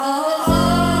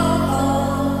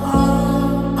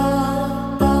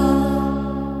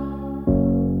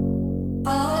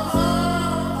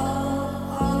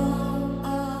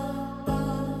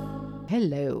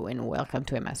welcome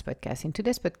to Emma's podcast. In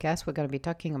today's podcast, we're going to be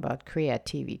talking about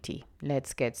creativity.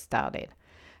 Let's get started.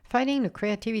 Finding the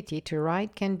creativity to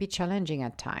write can be challenging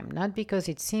at times, not because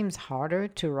it seems harder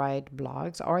to write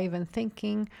blogs or even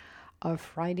thinking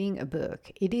of writing a book.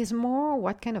 It is more,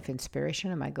 what kind of inspiration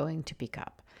am I going to pick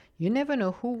up? You never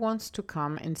know who wants to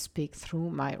come and speak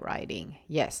through my writing.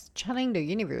 Yes, channeling the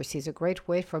universe is a great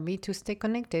way for me to stay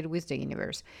connected with the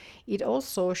universe. It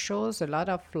also shows a lot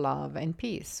of love and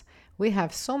peace. We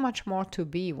have so much more to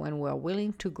be when we are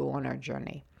willing to go on our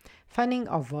journey. Finding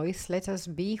our voice lets us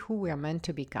be who we are meant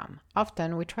to become.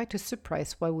 Often we try to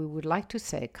suppress what we would like to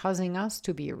say, causing us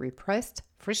to be repressed,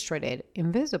 frustrated,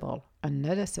 invisible,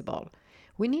 unnoticeable.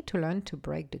 We need to learn to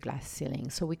break the glass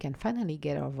ceiling so we can finally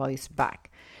get our voice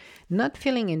back. Not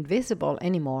feeling invisible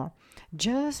anymore,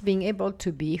 just being able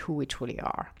to be who we truly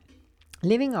are.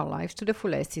 Living our lives to the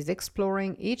fullest is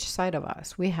exploring each side of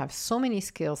us. We have so many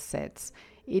skill sets.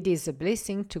 It is a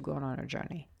blessing to go on our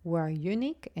journey. We are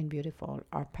unique and beautiful.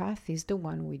 Our path is the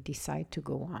one we decide to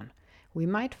go on. We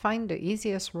might find the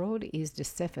easiest road is the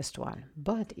safest one,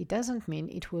 but it doesn't mean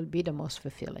it will be the most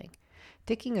fulfilling.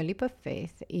 Taking a leap of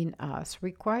faith in us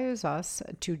requires us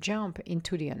to jump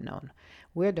into the unknown.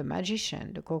 We're the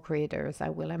magician, the co-creators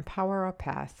that will empower our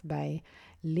path by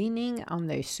leaning on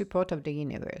the support of the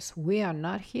universe. We are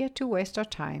not here to waste our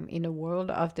time in a world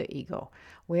of the ego.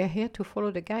 We are here to follow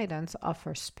the guidance of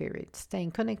our spirit, staying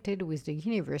connected with the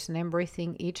universe and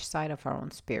embracing each side of our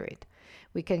own spirit.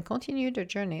 We can continue the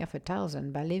journey of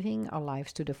 1,000 by living our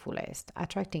lives to the fullest,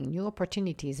 attracting new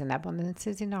opportunities and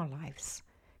abundances in our lives.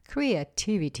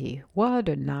 Creativity, what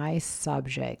a nice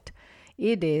subject.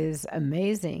 It is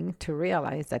amazing to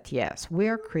realize that yes, we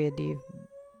are creative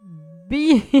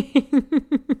beings.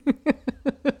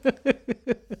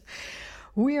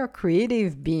 We are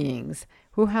creative beings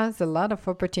who has a lot of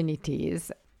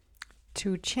opportunities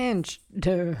to change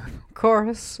the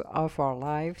course of our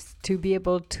lives, to be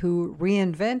able to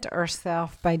reinvent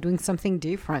ourselves by doing something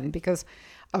different, because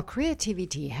our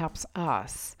creativity helps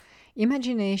us.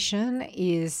 Imagination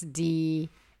is the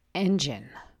engine.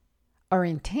 Our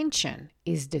intention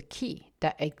is the key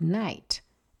that ignite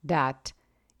that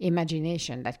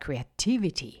imagination, that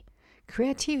creativity.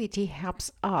 Creativity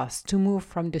helps us to move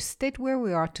from the state where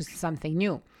we are to something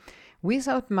new.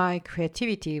 Without my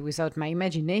creativity, without my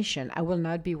imagination, I will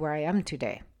not be where I am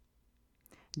today.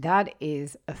 That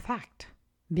is a fact,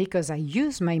 because I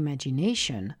use my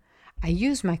imagination, I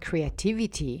use my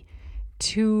creativity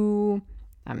to...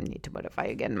 I need to modify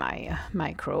again my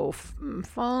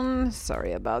microphone.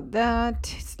 Sorry about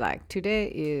that. It's like today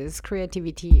is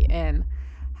creativity and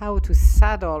how to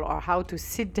saddle or how to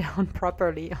sit down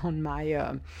properly on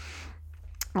my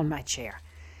chair.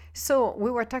 So we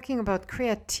were talking about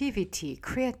creativity.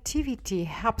 Creativity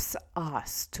helps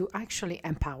us to actually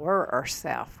empower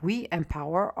ourselves. We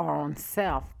empower our own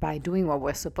self by doing what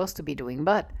we're supposed to be doing.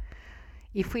 But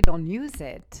if we don't use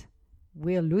it,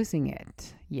 we're losing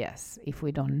it. Yes, if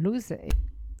we don't use it,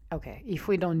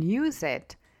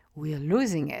 we're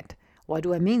losing it. What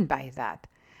do I mean by that?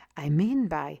 I mean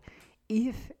by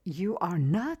if you are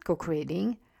not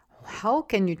co-creating, how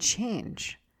can you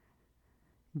change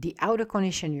the outer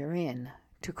condition you're in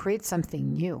to create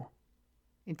something new?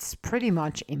 It's pretty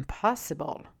much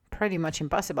impossible,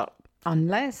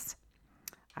 unless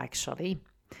actually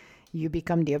you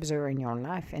become the observer in your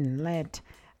life and let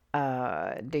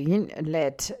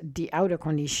the outer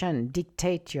condition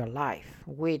dictate your life,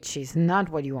 which is not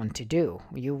what you want to do.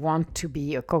 You want to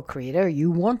be a co-creator.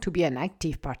 You want to be an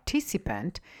active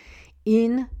participant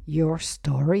in your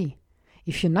story.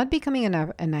 If you're not becoming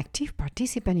an active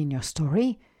participant in your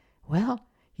story, well,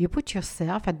 you put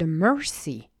yourself at the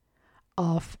mercy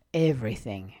of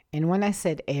everything. And when I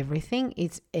said everything,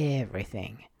 it's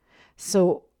everything.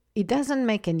 So it doesn't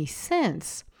make any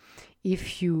sense.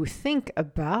 If you think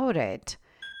about it,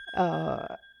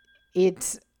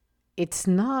 it's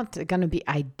not going to be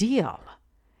ideal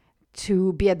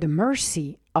to be at the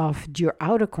mercy of your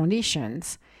outer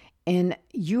conditions and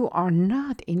you are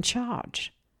not in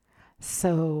charge.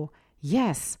 So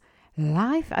yes,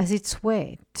 life has its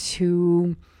way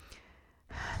to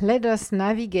let us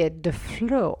navigate the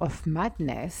flow of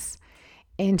madness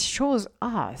and shows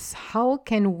us how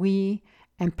can we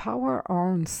empower our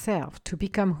own self to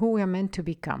become who we are meant to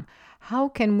become. How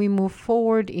can we move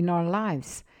forward in our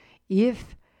lives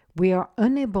if we are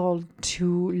unable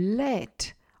to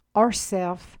let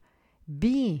ourselves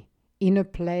be in a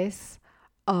place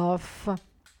of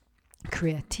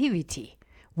creativity?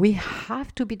 We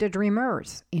have to be the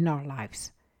dreamers in our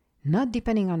lives, not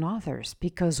depending on others,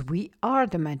 because we are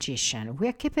the magician. We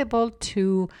are capable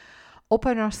to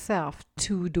open ourselves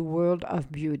to the world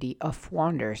of beauty, of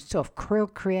wonders, of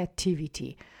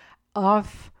creativity,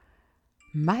 of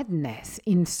madness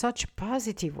in such a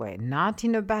positive way, not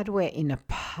in a bad way, in a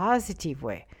positive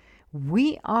way,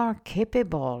 we are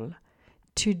capable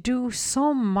to do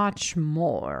so much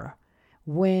more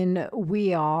when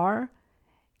we are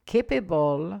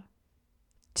capable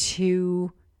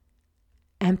to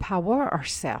empower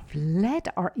ourselves, let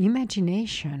our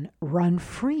imagination run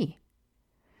free.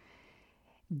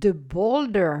 The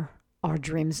bolder our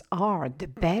dreams are, the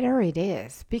better it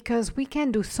is, because we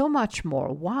can do so much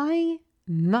more. Why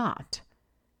not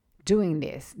doing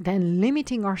this than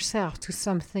limiting ourselves to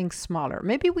something smaller?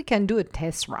 Maybe we can do a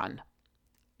test run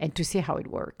and to see how it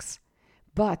works.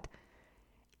 But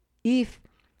if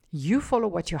you follow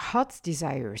what your heart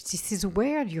desires, this is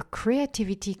where your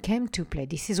creativity came to play.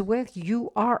 This is where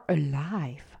you are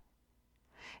alive.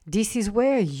 This is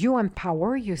where you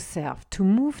empower yourself to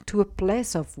move to a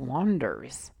place of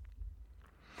wonders.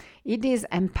 It is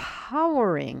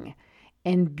empowering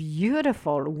and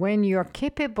beautiful when you're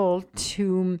capable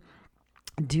to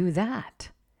do that.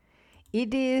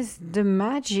 It is the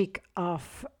magic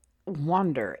of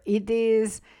wonder. It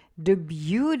is the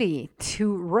beauty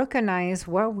to recognize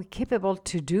what we're capable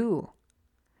to do.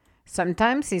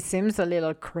 Sometimes it seems a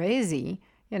little crazy,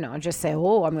 just say,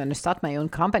 oh, I'm going to start my own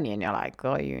company. And you're like,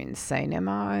 oh, are you insane,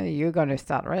 Emma? You're going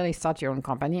to really start your own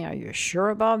company? Are you sure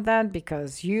about that?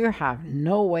 Because you have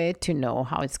no way to know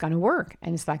how it's going to work.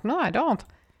 And it's like, no, I don't.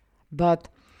 But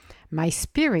my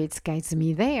spirit guides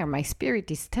me there. My spirit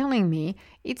is telling me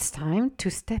it's time to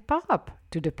step up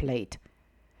to the plate.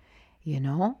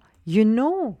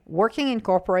 Working in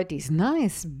corporate is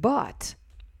nice, but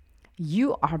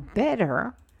you are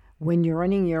better when you're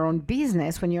running your own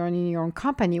business, when you're running your own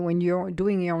company, when you're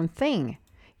doing your own thing.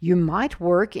 You might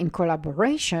work in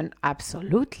collaboration,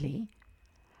 absolutely,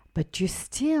 but you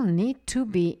still need to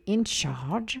be in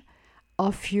charge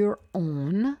of your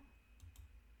own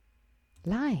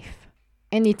life.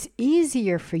 And it's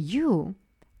easier for you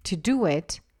to do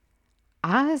it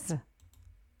as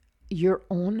your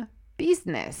own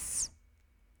business.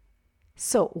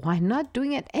 So why not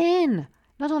doing it? And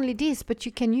not only this, but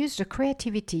you can use the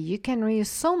creativity. You can use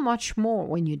so much more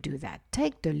when you do that.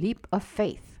 Take the leap of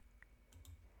faith.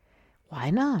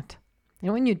 Why not?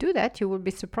 And when you do that, you will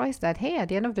be surprised that, hey, at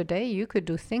the end of the day, you could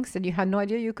do things that you had no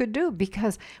idea you could do.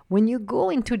 Because when you go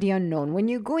into the unknown, when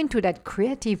you go into that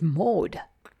creative mode,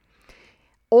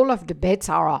 all of the bets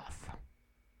are off.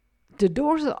 The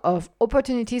doors of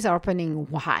opportunities are opening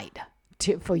wide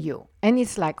for you. And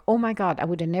it's like, oh my God, I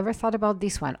would have never thought about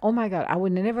this one. Oh my God, I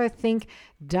would never think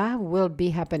that will be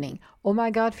happening. Oh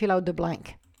my God, fill out the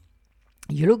blank.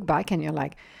 You look back and you're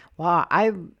like, wow,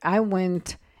 I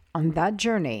went on that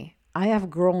journey. I have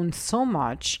grown so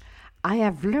much. I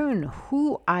have learned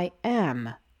who I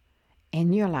am.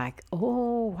 And you're like,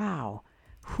 oh wow,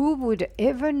 who would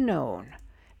ever known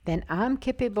that I'm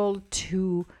capable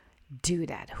to do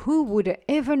that? Who would have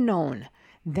ever known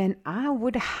then I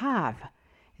would have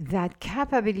that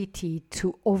capability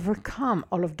to overcome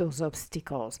all of those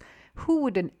obstacles? Who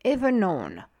would have ever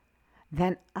known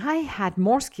that I had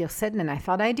more skill set than I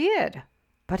thought I did?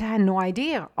 But I had no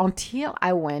idea until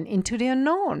I went into the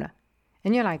unknown.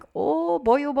 And you're like, oh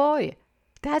boy,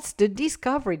 that's the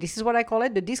discovery. This is what I call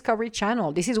it, the discovery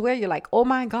channel. This is where you're like, oh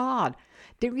my God,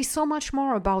 there is so much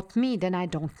more about me than I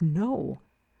don't know.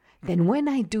 Then when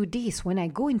I do this, when I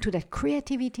go into that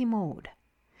creativity mode,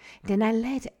 then I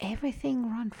let everything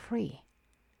run free.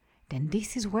 Then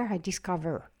this is where I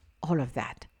discover all of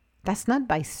that. That's not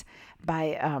by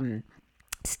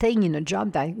staying in a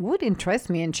job that would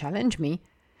interest me and challenge me,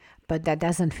 but that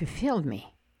doesn't fulfill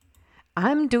me.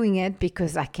 I'm doing it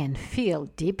because I can feel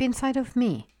deep inside of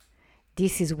me,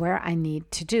 this is where I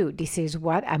need to do. This is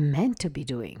what I'm meant to be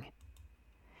doing.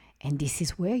 And this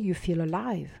is where you feel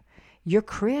alive. Your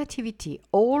creativity,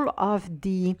 all of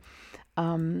the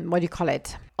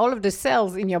all of the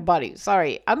cells in your body.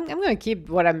 Sorry, I'm going to keep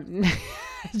what I'm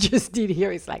just did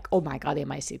here. It's like, oh my God,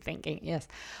 am I still thinking? Yes.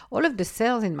 All of the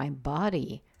cells in my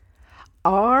body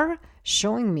are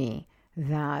showing me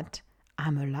that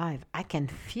I'm alive. I can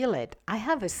feel it. I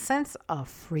have a sense of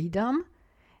freedom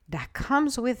that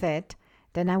comes with it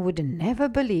that I would never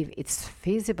believe it's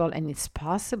feasible and it's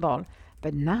possible.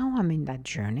 But now I'm in that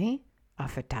journey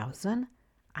of 1,000.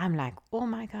 I'm like, oh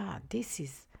my God, this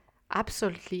is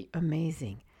absolutely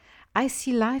amazing. I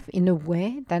see life in a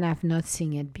way that I've not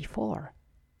seen it before.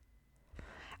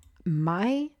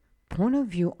 My point of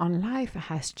view on life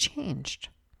has changed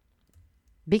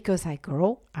because I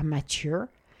grow, I mature,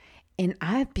 and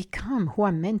I've become who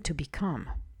I'm meant to become.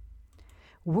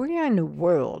 We're in a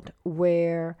world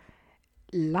where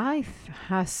life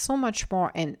has so much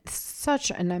more and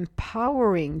such an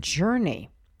empowering journey.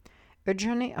 A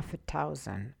journey of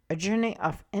 1,000, a journey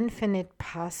of infinite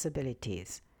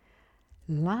possibilities.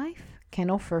 Life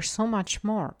can offer so much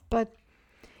more, but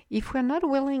if we're not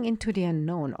willing into the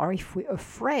unknown, or if we're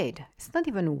afraid, it's not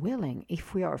even willing,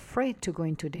 if we are afraid to go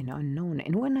into the unknown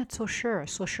and we're not so sure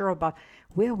about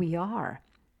where we are,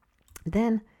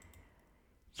 then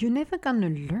you're never going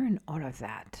to learn all of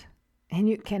that. And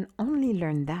you can only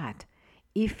learn that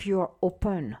if you're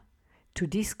open to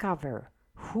discover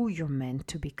who you're meant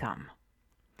to become.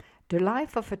 The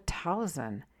life of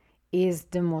 1,000 is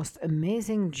the most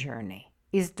amazing journey,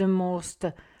 is the most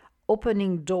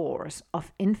opening doors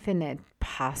of infinite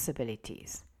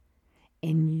possibilities.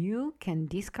 And you can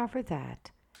discover that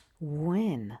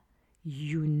when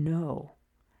you know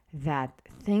that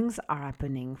things are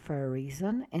happening for a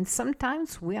reason, and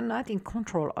sometimes we are not in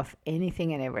control of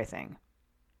anything and everything.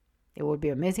 It would be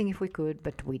amazing if we could,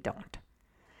 but we don't.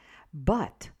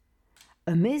 But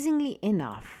amazingly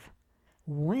enough,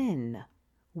 when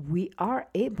we are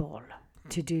able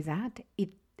to do that, it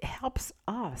helps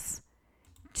us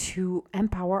to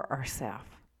empower ourselves.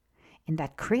 And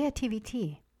that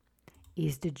creativity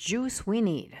is the juice we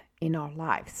need in our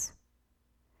lives.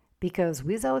 Because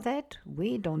without that,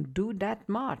 we don't do that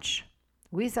much.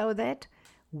 Without that,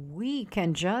 we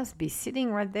can just be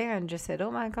sitting right there and just say,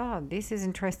 oh my God, this is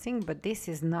interesting, but this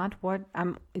is not what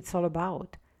it's all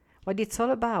about. What it's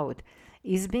all about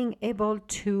is being able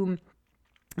to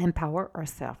empower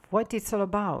ourselves. What it's all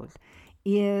about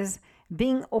is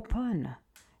being open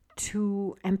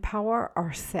to empower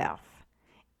ourselves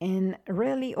and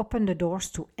really open the doors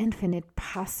to infinite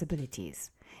possibilities.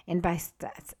 And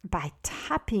by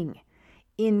tapping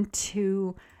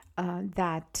into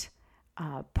that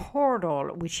portal,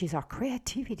 which is our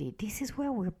creativity, this is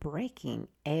where we're breaking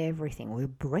everything. We're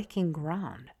breaking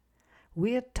ground.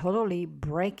 We're totally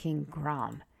breaking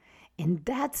ground. And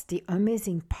that's the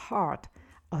amazing part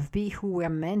of be who we're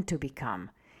meant to become.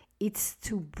 It's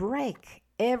to break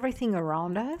everything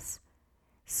around us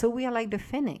so we are like the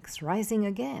phoenix rising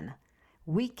again.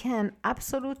 We can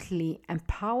absolutely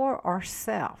empower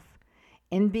ourselves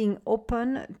and being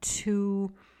open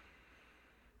to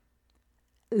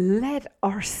let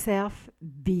ourselves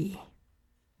be.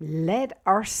 Let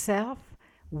ourselves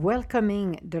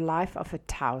welcoming the life of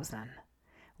 1,000.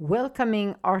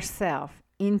 Welcoming ourselves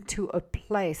into a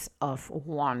place of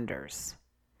wonders.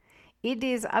 It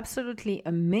is absolutely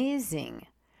amazing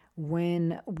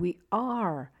when we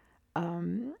are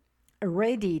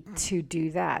ready to do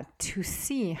that, to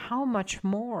see how much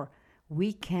more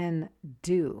we can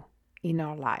do in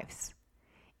our lives.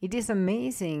 It is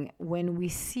amazing when we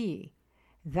see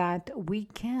that we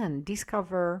can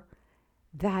discover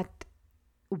that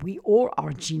we all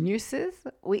are geniuses.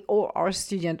 We all are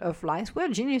students of life. We're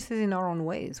geniuses in our own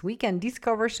ways. We can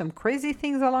discover some crazy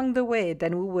things along the way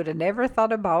that we would have never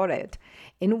thought about it.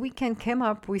 And we can come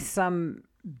up with some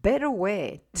better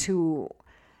way to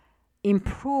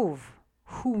improve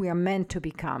who we are meant to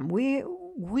become.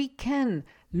 We can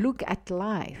look at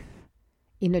life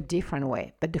in a different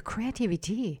way, but the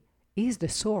creativity is the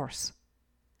source.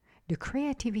 The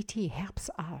creativity helps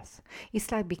us.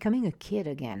 It's like becoming a kid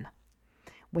again.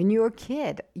 When you're a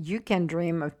kid, you can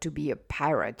dream of to be a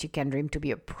pirate. You can dream to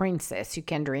be a princess. You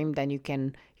can dream that you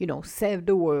can, save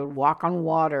the world, walk on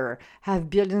water, have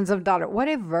billions of dollars,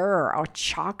 whatever, or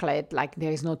chocolate like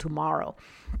there is no tomorrow.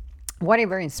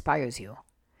 Whatever inspires you.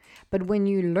 But when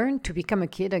you learn to become a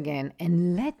kid again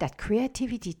and let that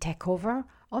creativity take over,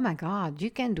 oh my God, you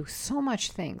can do so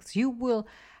much things. You will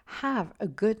have a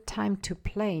good time to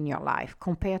play in your life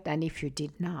compared than if you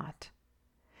did not.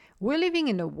 We're living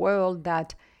in a world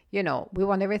that, we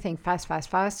want everything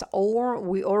fast, or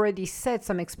we already set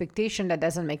some expectation that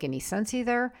doesn't make any sense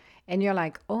either. And you're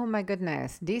like, oh my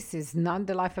goodness, this is not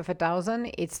the life of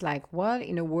 1,000. It's like, what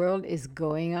in the world is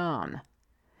going on?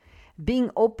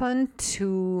 Being open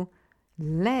to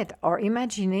let our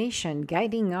imagination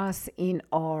guiding us in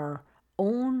our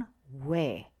own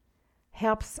way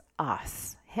helps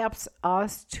us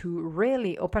to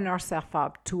really open ourselves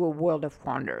up to a world of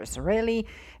wonders, really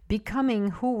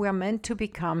becoming who we're meant to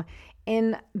become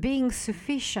and being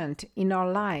sufficient in our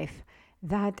life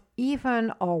that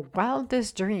even our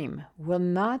wildest dream will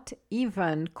not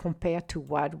even compare to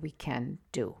what we can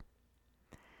do.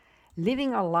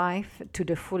 Living our life to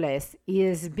the fullest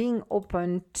is being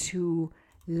open to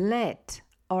let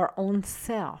our own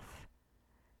self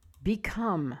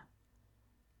become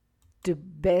the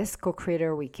best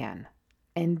co-creator we can.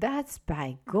 And that's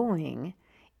by going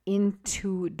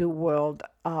into the world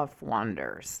of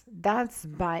wonders. That's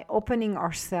by opening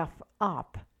ourselves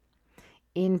up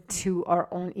into our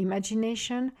own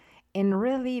imagination and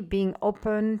really being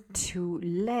open to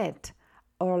let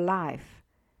our life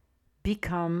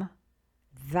become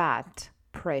that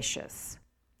precious.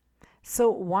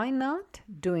 So why not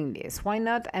doing this? Why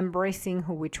not embracing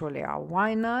who we truly are?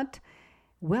 Why not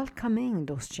welcoming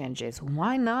those changes?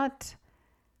 Why not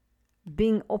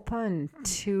being open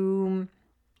to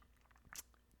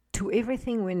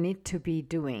everything we need to be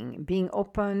doing, being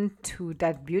open to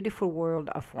that beautiful world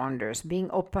of wonders, being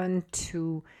open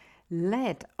to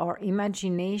let our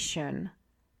imagination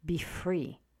be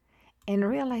free, and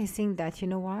realizing that, you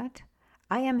know what,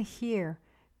 I am here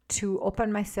to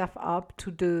open myself up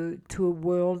to a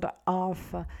world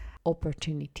of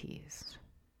opportunities,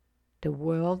 the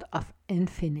world of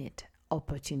infinite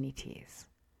opportunities.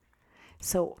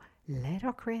 So let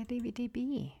our creativity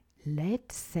be.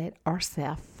 Let's set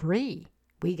ourselves free.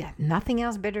 We got nothing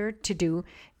else better to do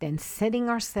than setting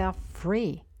ourselves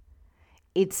free.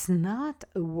 It's not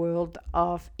a world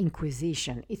of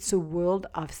inquisition. It's a world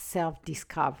of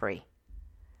self-discovery.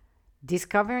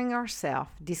 Discovering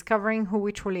ourselves, discovering who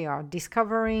we truly are,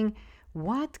 discovering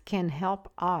what can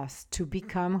help us to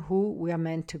become who we are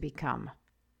meant to become.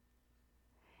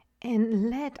 And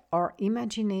let our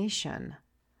imagination,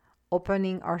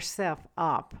 opening ourselves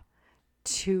up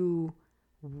to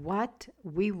what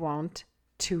we want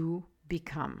to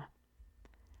become.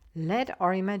 Let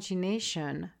our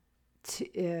imagination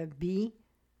be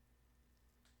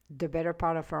the better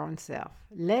part of our own self.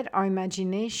 Let our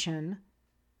imagination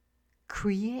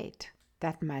create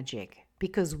that magic,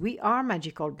 because we are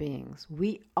magical beings.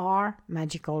 We are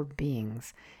magical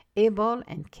beings, able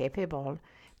and capable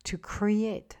to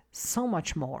create so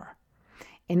much more.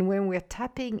 And when we're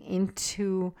tapping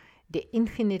into the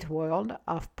infinite world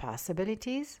of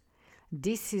possibilities,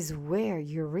 this is where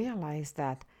you realize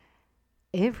that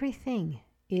everything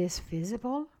is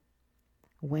feasible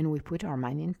when we put our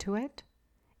mind into it.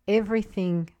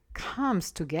 Everything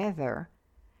comes together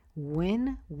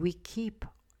when we keep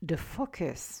the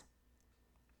focus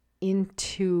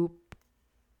into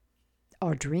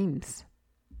our dreams.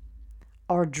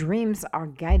 Our dreams are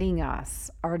guiding us.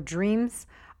 Our dreams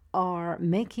are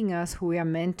making us who we are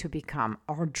meant to become.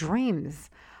 Our dreams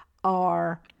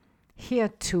are here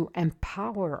to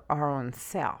empower our own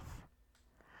self.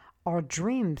 Our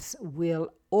dreams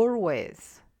will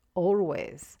always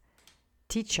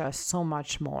teach us so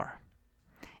much more.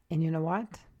 And you know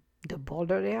what? The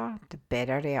bolder they are, the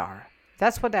better they are.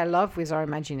 That's what I love with our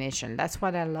imagination. That's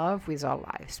what I love with our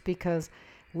lives, because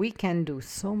we can do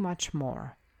so much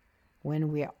more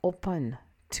when we are open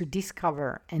to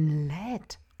discover and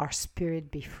let our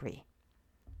spirit be free.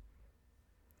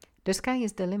 The sky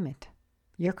is the limit.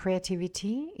 Your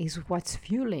creativity is what's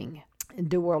fueling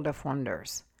the world of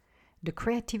wonders. The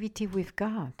creativity we've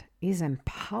got is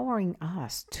empowering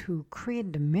us to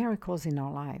create the miracles in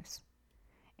our lives.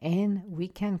 And we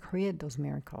can create those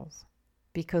miracles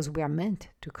because we are meant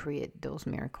to create those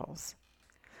miracles.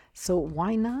 So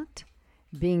why not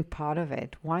being part of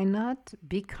it? Why not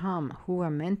become who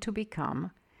we're meant to become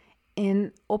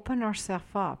and open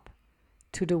ourselves up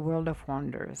to the world of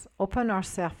wonders? Open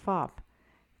ourselves up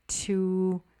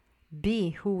to be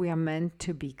who we are meant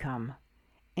to become.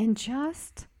 And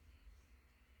just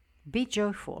be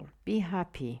joyful, be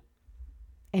happy,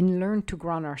 and learn to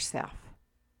ground ourselves.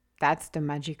 That's the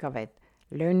magic of it,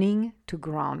 learning to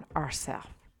ground ourselves.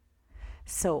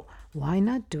 So why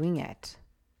not doing it?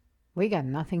 We got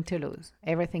nothing to lose,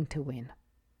 everything to win.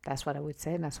 That's what I would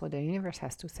say, and that's what the universe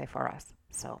has to say for us.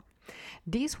 So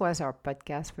this was our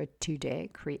podcast for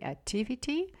today,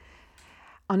 Creativity.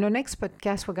 On the next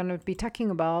podcast, we're going to be talking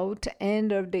about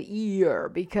end of the year,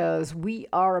 because we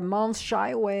are a month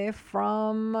shy away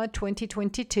from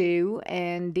 2022.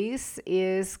 And this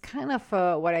is kind of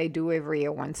what I do every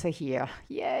year, once a year.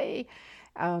 Yay!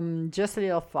 Just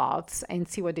little thoughts and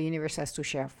see what the universe has to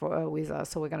share with us.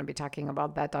 So we're going to be talking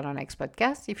about that on our next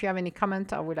podcast. If you have any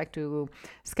comment or would like to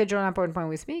schedule an appointment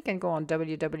with me, you can go on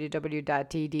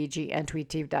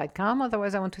www.tdgintuitive.com.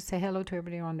 Otherwise, I want to say hello to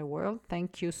everybody around the world.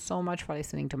 Thank you so much for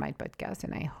listening to my podcast,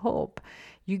 and I hope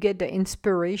you get the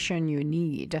inspiration you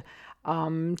need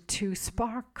to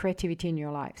spark creativity in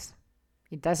your lives.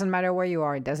 It doesn't matter where you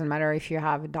are. It doesn't matter if you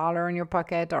have $1 in your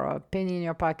pocket or a penny in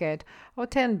your pocket or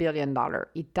 $10 billion.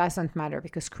 It doesn't matter,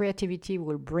 because creativity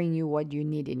will bring you what you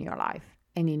need in your life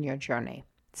and in your journey.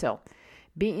 So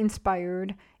be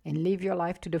inspired and live your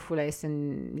life to the fullest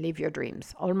and live your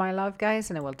dreams. All my love, guys,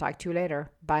 and I will talk to you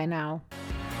later. Bye now.